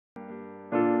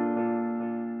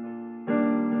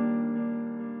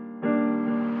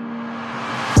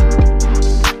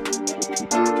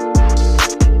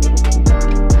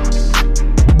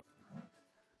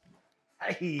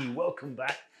Hey, welcome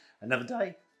back. Another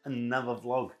day, another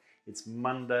vlog. It's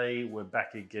Monday. We're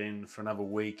back again for another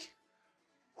week.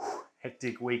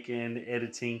 Hectic weekend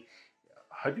editing.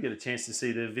 I hope you get a chance to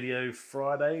see the video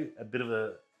Friday. A bit of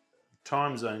a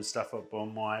time zone stuff up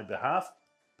on my behalf.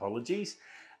 Apologies.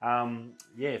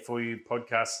 Yeah, for you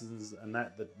podcasters and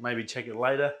that maybe check it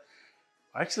later.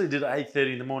 I actually did it at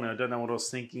 8:30 in the morning. I don't know what I was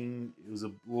thinking. It was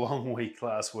a long week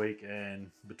last week, and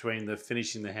between the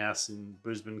finishing the house in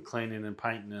Brisbane, cleaning and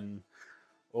painting, and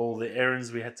all the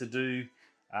errands we had to do,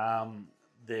 I'd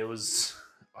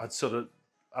sort of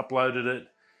uploaded it,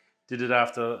 did it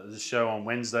after the show on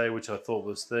Wednesday, which I thought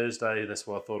was Thursday. That's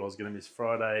why I thought I was going to miss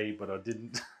Friday, but I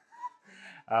didn't.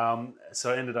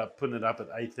 So I ended up putting it up at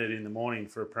 8:30 in the morning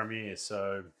for a premiere.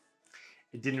 So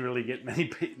it didn't really get many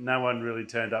people. No one really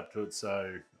turned up to it,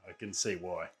 so I can see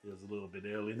why. It was a little bit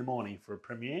early in the morning for a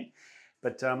premiere.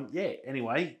 But yeah,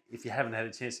 anyway, if you haven't had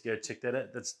a chance to go check that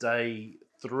out, that's day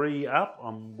 3 up.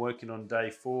 I'm working on day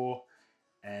 4,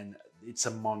 and it's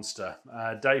a monster.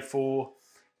 Day 4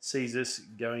 sees us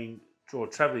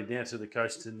traveling down to the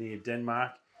coast to near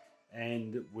Denmark,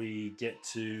 and we get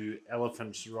to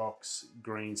Elephant Rocks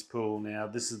Greens Pool. Now,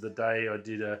 this is the day I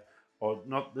did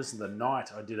this is the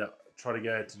night I did try to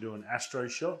go to do an astro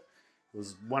shot. It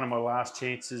was one of my last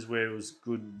chances where it was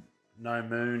good, no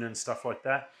moon and stuff like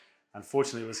that.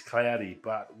 Unfortunately, it was cloudy,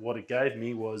 but what it gave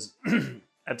me was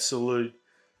absolute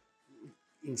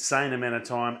insane amount of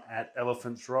time at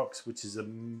Elephant Rocks, which is a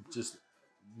just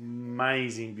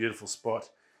amazing, beautiful spot.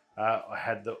 I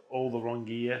had all the wrong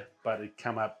gear, but it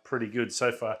come up pretty good.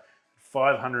 So far,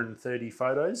 530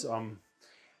 photos. I'm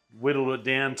whittled it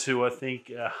down to, I think,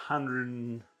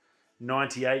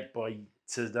 198 by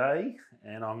today,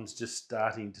 and I'm just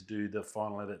starting to do the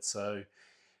final edit. So I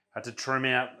had to trim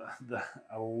out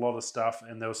a lot of stuff,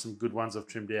 and there were some good ones I've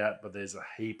trimmed out, but there's a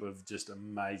heap of just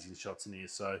amazing shots in here.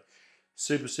 So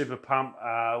super pumped.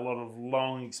 A lot of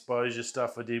long exposure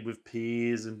stuff I did with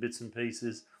piers and bits and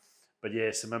pieces. But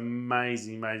yeah, some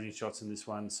amazing shots in this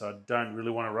one. So I don't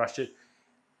really want to rush it.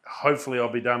 Hopefully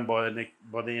I'll be done by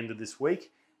the end of this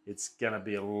week. It's going to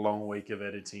be a long week of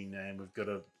editing, and we've got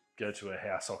to go to a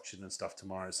house auction and stuff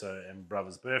tomorrow. So, and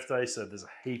brother's birthday. So there's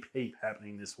a heap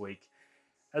happening this week,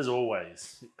 as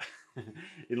always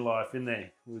in life. In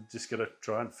there, we've just got to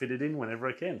try and fit it in whenever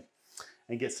I can,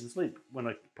 and get some sleep when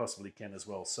I possibly can as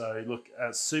well. So look,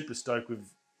 super stoked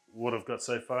with what I've got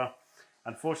so far.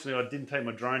 Unfortunately, I didn't take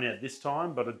my drone out this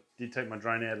time, but I did take my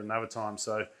drone out another time.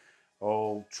 So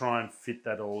I'll try and fit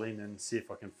that all in and see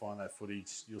if I can find that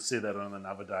footage. You'll see that on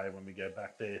another day when we go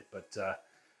back there. But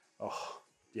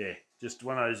yeah, just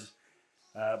one of those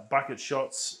bucket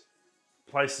shots,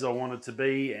 places I wanted to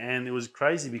be. And it was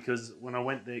crazy because when I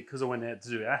went there, because I went out to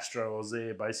do astro, I was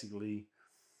there basically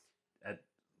at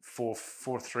 4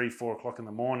 o'clock in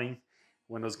the morning,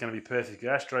 when it was going to be perfect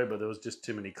astro, but there was just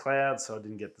too many clouds, so I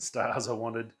didn't get the stars I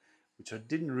wanted, which I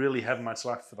didn't really have much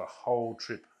luck for the whole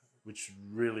trip, which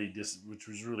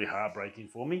was really heartbreaking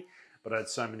for me. But I had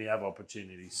so many other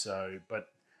opportunities. So,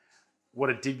 but what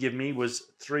it did give me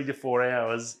was 3 to 4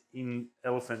 hours in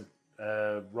Elephant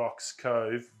Rocks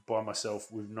Cove by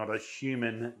myself with not a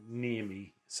human near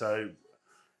me. So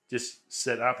just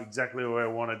set up exactly where I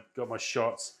wanted, got my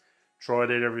shots,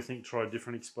 tried out everything, tried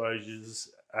different exposures,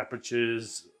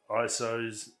 apertures,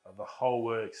 ISOs, the whole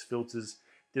works, filters,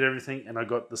 did everything, and I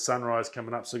got the sunrise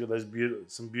coming up, so I got those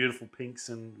some beautiful pinks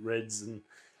and reds, and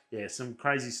yeah, some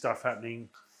crazy stuff happening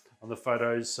on the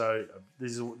photos. So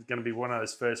this is going to be one of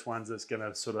those first ones that's going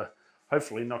to sort of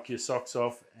hopefully knock your socks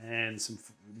off, and some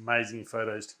amazing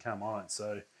photos to come on it,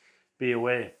 so be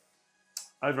aware.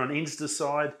 Over on Insta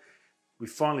side, we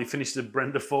finally finished the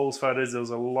Brenda Falls photos. There was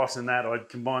a lot in that. I'd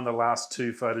combined the last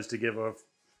 2 photos together. I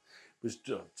was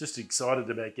just excited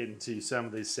about getting to some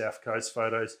of these South Coast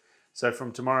photos. So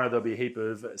from tomorrow, there'll be a heap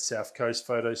of South Coast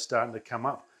photos starting to come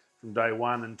up from day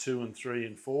 1 and 2 and 3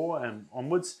 and 4 and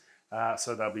onwards.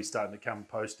 So they'll be starting to come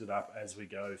posted up as we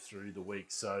go through the week.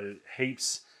 So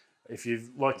heaps. If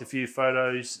you've liked a few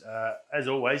photos, as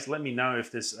always, let me know if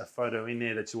there's a photo in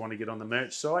there that you want to get on the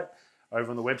merch site.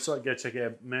 Over on the website, go check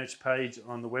our merch page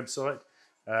on the website,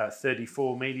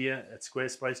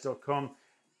 34media@squarespace.com.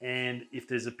 And if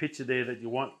there's a picture there that you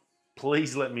want,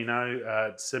 please let me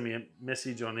know. Send me a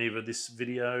message on either this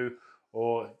video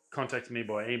or contact me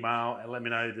by email and let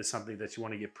me know if there's something that you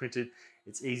want to get printed.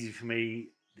 It's easy for me.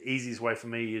 The easiest way for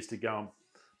me is to go and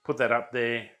put that up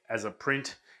there as a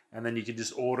print, and then you can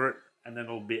just order it, and then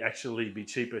it'll actually be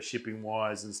cheaper shipping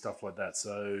wise and stuff like that.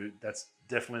 So that's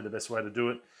definitely the best way to do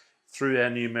it. Through our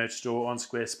new merch store on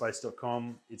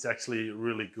squarespace.com. It's actually a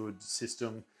really good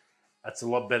system. That's a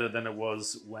lot better than it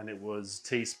was when it was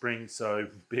Teespring, so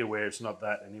be aware it's not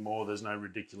that anymore. There's no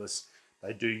ridiculous.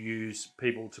 They do use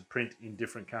people to print in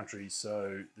different countries,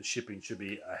 so the shipping should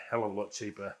be a hell of a lot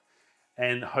cheaper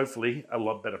and hopefully a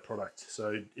lot better product.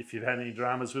 So if you've had any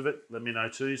dramas with it, let me know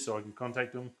too so I can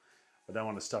contact them. I don't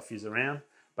want to stuff you around.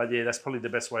 But yeah, that's probably the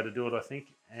best way to do it, I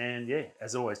think. And yeah,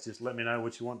 as always, just let me know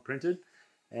what you want printed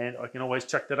and I can always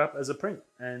chuck that up as a print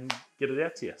and get it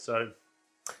out to you. So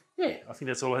yeah, I think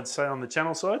that's all I had to say on the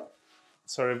channel side.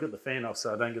 Sorry, I've got the fan off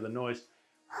so I don't get the noise.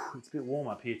 It's a bit warm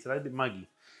up here today, a bit muggy,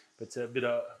 but it's a bit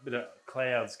of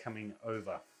clouds coming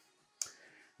over.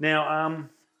 Now,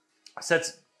 so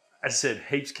that's, as I said,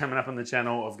 heaps coming up on the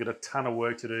channel. I've got a ton of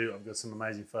work to do. I've got some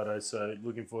amazing photos, so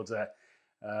looking forward to that.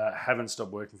 Haven't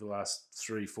stopped working for the last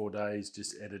 3-4 days,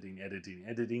 just editing.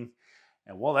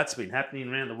 And while that's been happening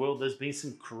around the world, there's been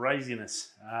some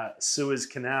craziness. Suez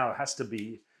Canal has to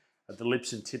be at the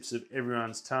lips and tips of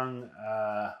everyone's tongue.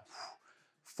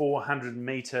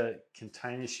 400-metre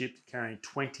container ship carrying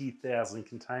 20,000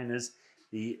 containers.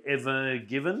 The Ever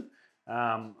Given,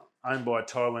 owned by a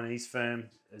Taiwanese firm,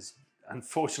 has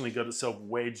unfortunately got itself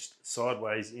wedged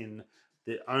sideways in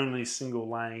the only single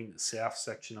lane south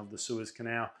section of the Suez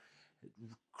Canal.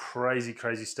 Crazy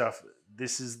stuff.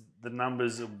 This is the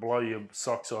numbers that blow your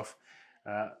socks off.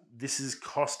 This is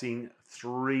costing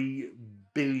 $3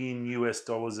 billion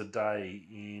a day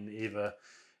in either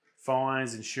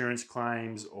fines, insurance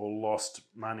claims, or lost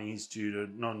monies due to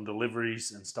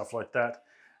non-deliveries and stuff like that.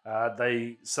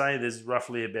 They say there's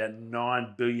roughly about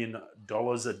 $9 billion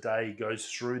a day goes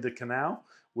through the canal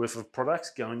worth of products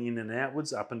going in and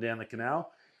outwards, up and down the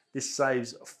canal. This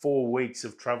saves 4 weeks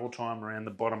of travel time around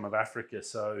the bottom of Africa.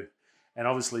 So, and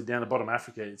obviously down the bottom of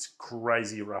Africa, it's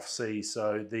crazy rough seas.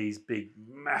 So these big,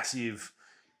 massive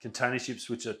container ships,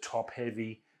 which are top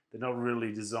heavy, they're not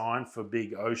really designed for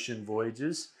big ocean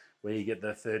voyages where you get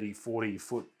the 30, 40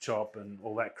 foot chop and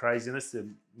all that craziness. They're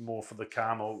more for the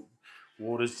calmer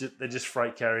waters. They're just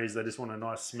freight carriers. They just want a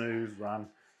nice smooth run.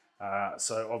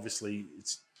 So obviously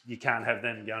you can't have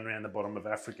them going around the bottom of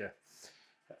Africa.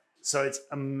 So it's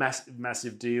a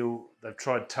massive deal. They've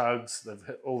tried tugs. They've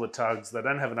hit all the tugs. They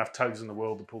don't have enough tugs in the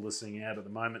world to pull this thing out at the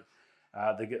moment.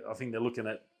 I think they're looking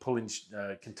at pulling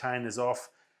containers off.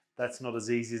 That's not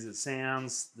as easy as it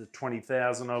sounds. The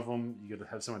 20,000 of them, you got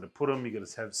to have somewhere to put them. You got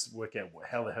to work out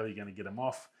how the hell you're going to get them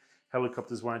off.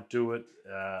 Helicopters won't do it.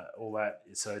 All that.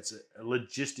 So it's a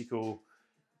logistical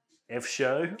F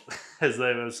show, as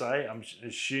they will say. I'm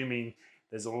assuming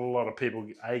there's a lot of people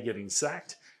getting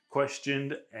sacked,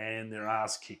 questioned, and their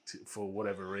ass kicked for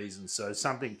whatever reason. So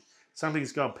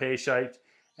something's gone pear-shaped,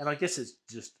 and I guess it's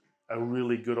just a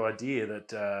really good idea that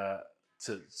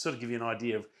to sort of give you an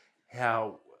idea of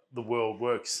how the world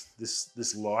works,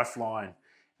 this lifeline.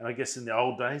 And I guess in the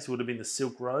old days, it would have been the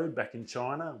Silk Road back in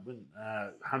China,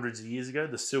 hundreds of years ago,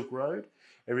 the Silk Road.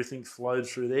 Everything flowed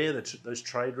through there, those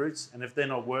trade routes. And if they're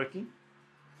not working,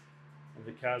 and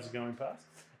the cars are going past,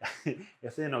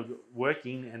 if they're not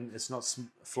working and it's not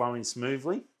flowing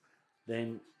smoothly,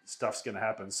 then stuff's going to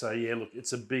happen. So yeah, look,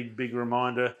 it's a big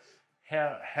reminder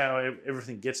how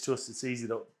everything gets to us. It's easy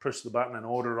to push the button and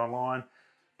order it online.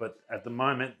 But at the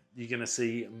moment, you're going to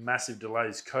see massive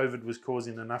delays. COVID was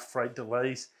causing enough freight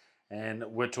delays, and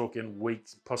we're talking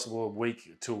weeks, possible a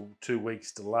week to 2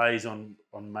 weeks delays on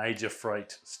major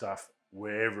freight stuff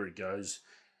wherever it goes,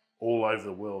 all over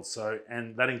the world. So,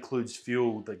 and that includes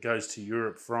fuel that goes to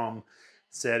Europe from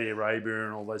Saudi Arabia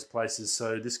and all those places.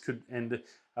 So this could end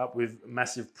up with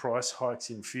massive price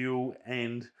hikes in fuel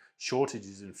and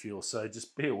shortages in fuel. So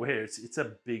just be aware, it's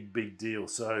a big deal.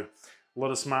 So a lot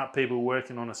of smart people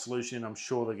working on a solution. I'm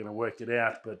sure they're going to work it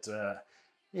out, but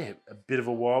yeah, a bit of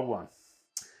a wild one.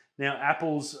 Now,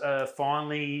 Apple's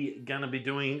finally going to be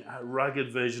doing a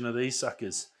rugged version of these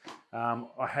suckers.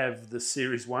 I have the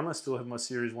Series 1. I still have my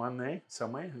Series 1 there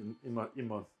somewhere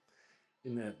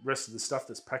in the rest of the stuff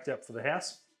that's packed up for the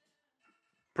house.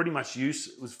 Pretty much it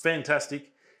was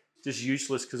fantastic, just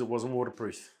useless because it wasn't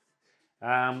waterproof.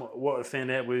 What I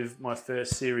found out with my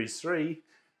first Series 3,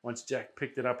 once Jack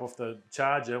picked it up off the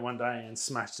charger one day and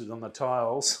smashed it on the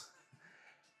tiles,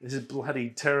 this is bloody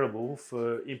terrible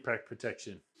for impact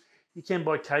protection. You can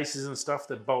buy cases and stuff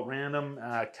that bolt around them.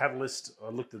 Catalyst, I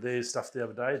looked at their stuff the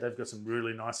other day. They've got some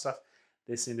really nice stuff.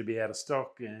 They seem to be out of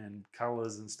stock, and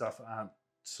colours and stuff aren't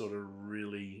sort of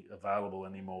really available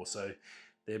anymore. So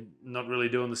they're not really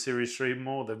doing the Series 3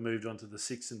 more. They've moved on to the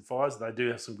 6 and 5s. They do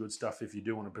have some good stuff if you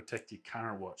do want to protect your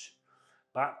current watch.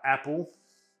 But Apple,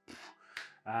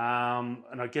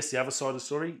 and I guess the other side of the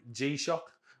story,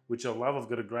 G-Shock, which I love. I've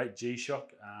got a great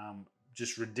G-Shock,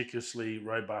 just ridiculously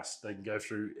robust. They can go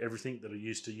through everything that I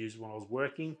used to use when I was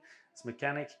working. as a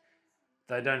mechanic.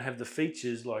 They don't have the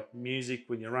features like music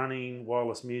when you're running,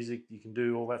 wireless music, you can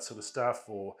do all that sort of stuff,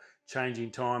 or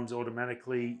changing times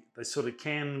automatically. They sort of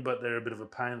can, but they're a bit of a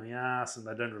pain in the ass and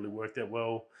they don't really work that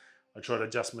well. I tried to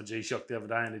adjust my G-Shock the other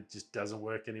day and it just doesn't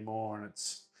work anymore. And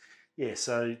it's, yeah,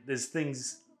 so there's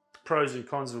things, pros and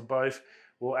cons of both.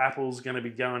 Well, Apple's going to be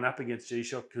going up against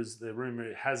G-Shock because the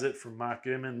rumor has it from Mark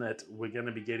Gurman that we're going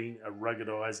to be getting a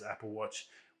ruggedized Apple Watch.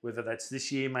 Whether that's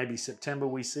this year, maybe September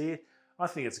we see it. I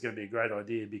think it's going to be a great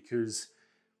idea because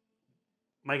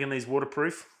making these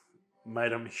waterproof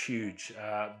made them huge.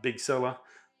 Big seller.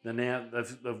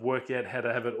 They've worked out how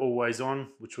to have it always on,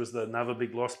 which was another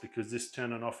big loss because this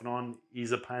turning off and on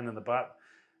is a pain in the butt.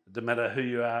 No matter who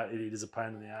you are, it is a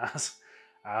pain in the ass.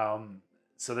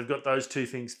 So they've got those two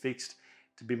things fixed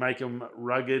to be make them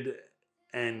rugged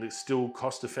and still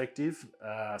cost effective.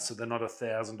 So they're not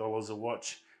 $1,000 a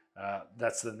watch.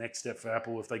 That's the next step for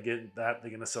Apple. If they get that, they're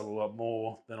going to sell a lot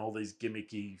more than all these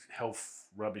gimmicky, health,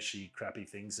 rubbishy, crappy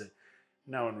things that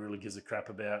no one really gives a crap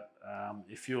about.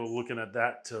 If you're looking at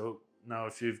that to know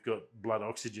if you've got blood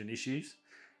oxygen issues,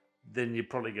 then you're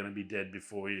probably going to be dead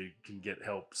before you can get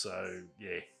help. So,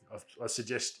 yeah, I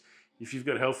suggest if you've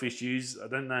got health issues, I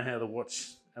don't know how the watch,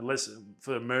 unless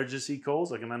for emergency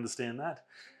calls, I can understand that.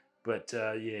 But,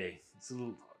 yeah, it's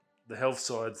the health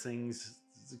side things,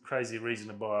 it's a crazy reason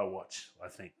to buy a watch, I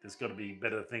think. There's got to be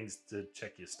better things to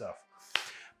check your stuff.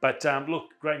 But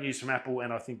look, great news from Apple,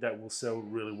 and I think that will sell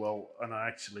really well. And I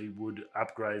actually would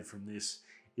upgrade from this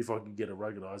if I could get a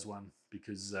ruggedized one,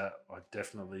 because I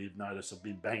definitely have noticed I've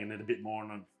been banging it a bit more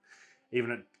on it. Even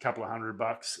at a couple of $100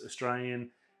 Australian,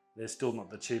 they're still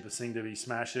not the cheapest thing to be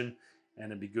smashing,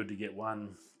 and it'd be good to get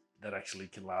one that actually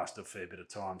can last a fair bit of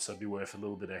time, so it'd be worth a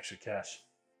little bit extra cash.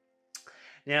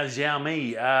 Now,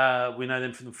 Xiaomi, we know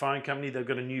them from the phone company. They've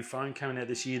got a new phone coming out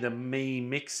this year, the Mi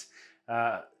Mix,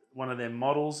 one of their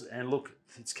models. And look,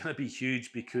 it's going to be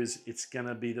huge because it's going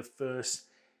to be the first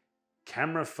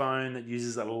camera phone that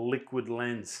uses a liquid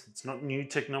lens. It's not new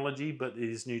technology, but it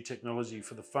is new technology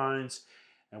for the phones.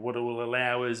 And what it will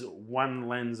allow is one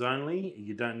lens only.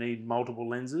 You don't need multiple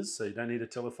lenses, so you don't need a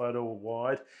telephoto or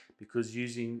wide, because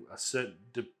using a certain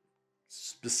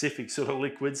specific sort of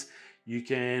liquids, you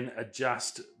can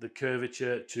adjust the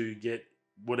curvature to get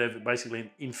whatever, basically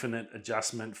an infinite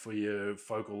adjustment for your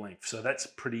focal length. So that's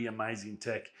pretty amazing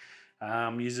tech.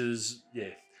 Uses, yeah,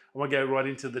 I won't go right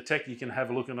into the tech. You can have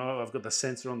a look, and I've got the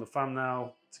sensor on the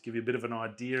thumbnail to give you a bit of an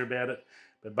idea about it.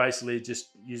 But basically, it just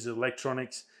uses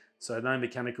electronics, so no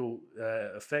mechanical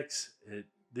effects.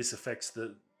 This affects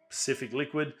the specific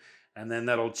liquid, and then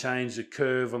that'll change the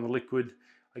curve on the liquid.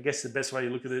 I guess the best way you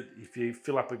look at it, if you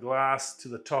fill up a glass to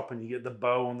the top and you get the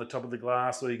bow on the top of the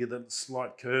glass, or you get the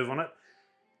slight curve on it,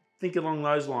 think along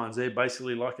those lines. They're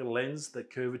basically like a lens, the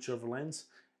curvature of a lens,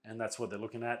 and that's what they're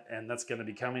looking at. And that's going to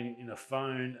be coming in a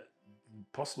phone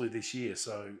possibly this year,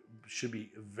 so should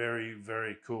be very,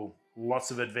 very cool.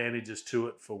 Lots of advantages to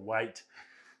it for weight,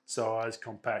 size,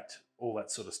 compact, all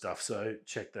that sort of stuff. So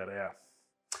check that out.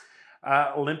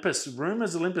 Olympus,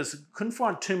 rumors Olympus. Couldn't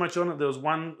find too much on it. There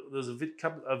was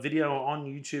a video on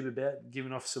YouTube about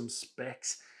giving off some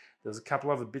specs. There's a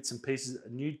couple other bits and pieces. A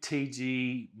new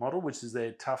TG model, which is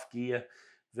their Tough Gear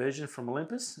version from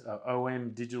Olympus.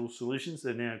 OM Digital Solutions,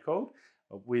 they're now called.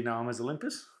 We know them as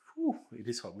Olympus. Whew, it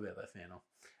is hot without that fan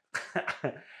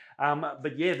on.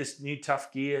 But yeah, this new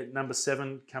Tough Gear number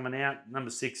 7 coming out.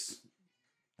 Number 6,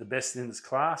 the best in its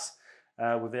class,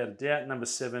 without a doubt. Number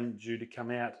 7 due to come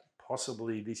out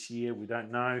possibly this year. We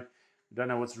don't know. We don't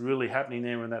know what's really happening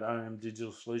there in that OM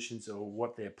Digital Solutions or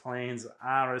what their plans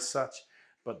are as such.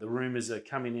 But the rumors are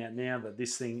coming out now that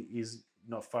this thing is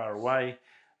not far away.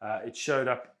 It showed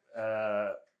up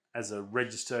as a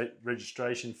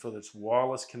registration for its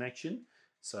wireless connection.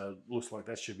 So it looks like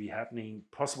that should be happening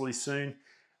possibly soon.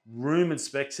 Rumored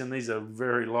specs, and these are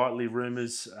very lightly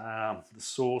rumors. The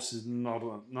source is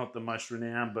not the most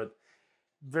renowned, but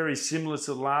very similar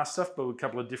to the last stuff, but with a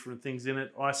couple of different things in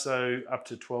it. ISO up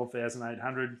to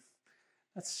 12,800.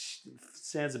 That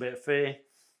sounds about fair.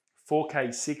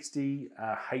 4K 60,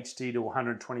 HD to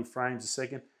 120 frames a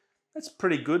second. That's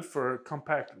pretty good for a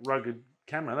compact, rugged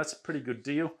camera. That's a pretty good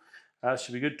deal.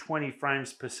 Should be good. 20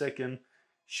 frames per second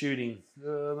shooting.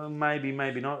 Maybe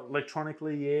not.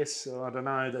 Electronically, yes. I don't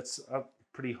know. That's a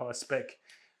pretty high spec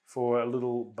for a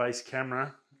little base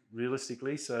camera,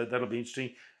 realistically. So that'll be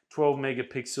interesting. 12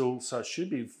 megapixel, so it should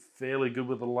be fairly good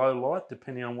with a low light,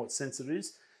 depending on what sensor it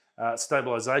is.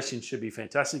 Stabilization should be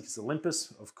fantastic. It's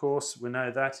Olympus, of course, we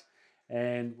know that.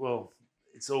 And, well,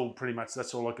 it's all pretty much,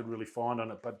 that's all I could really find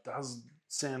on it, but it does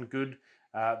sound good.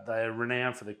 They are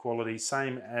renowned for their quality,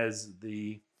 same as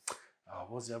the Oh,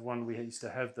 what was the other one we used to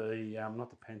have? The not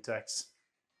the Pentax.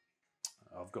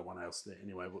 I've got one else there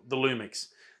anyway. The Lumix.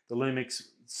 The Lumix,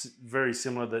 very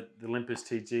similar to the Olympus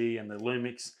TG and the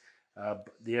Lumix.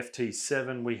 The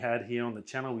FT7 we had here on the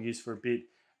channel, we used for a bit.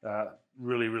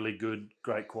 Really, really good,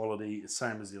 great quality.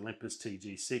 Same as the Olympus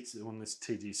TG6. When this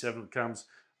TG7 comes,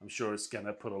 I'm sure it's going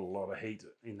to put a lot of heat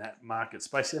in that market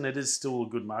space, and it is still a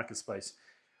good market space.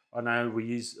 I know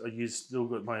I still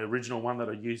got my original one that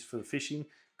I used for the fishing,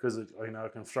 because I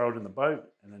can throw it in the boat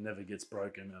and it never gets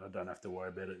broken, and I don't have to worry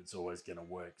about it. It's always going to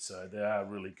work. So they are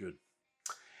really good.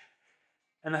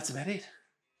 And that's about it.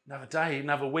 Another day,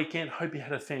 another weekend. Hope you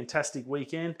had a fantastic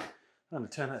weekend. I'm going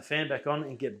to turn that fan back on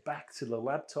and get back to the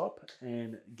laptop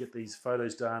and get these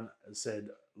photos done. As I said,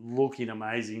 looking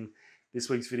amazing. This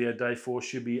week's video, day 4,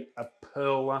 should be a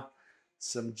pearler.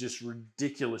 Some just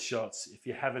ridiculous shots. If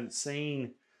you haven't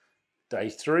seen day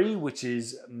 3, which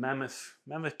is Mammoth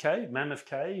Cave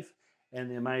and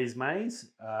the Amaze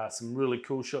Maze, some really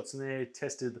cool shots in there.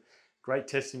 Great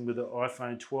testing with the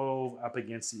iPhone 12 up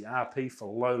against the RP for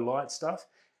low light stuff.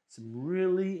 Some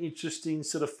really interesting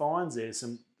sort of finds there.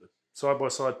 Some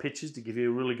side-by-side pictures to give you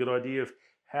a really good idea of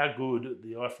how good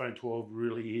the iPhone 12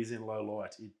 really is in low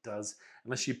light. It does,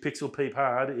 unless you pixel peep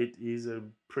hard, it is a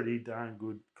pretty darn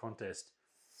good contest.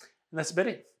 And that's about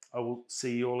it. I will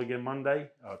see you all again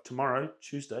tomorrow,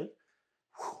 Tuesday.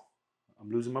 Whew,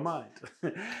 I'm losing my mind.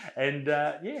 And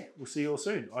yeah, we'll see you all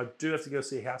soon. I do have to go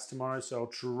see a house tomorrow, so I'll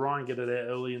try and get it out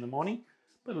early in the morning,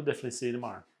 but I'll definitely see you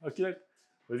tomorrow. Okay, well,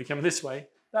 if you're coming this way,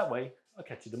 that way, I'll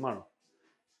catch you tomorrow.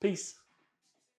 Peace.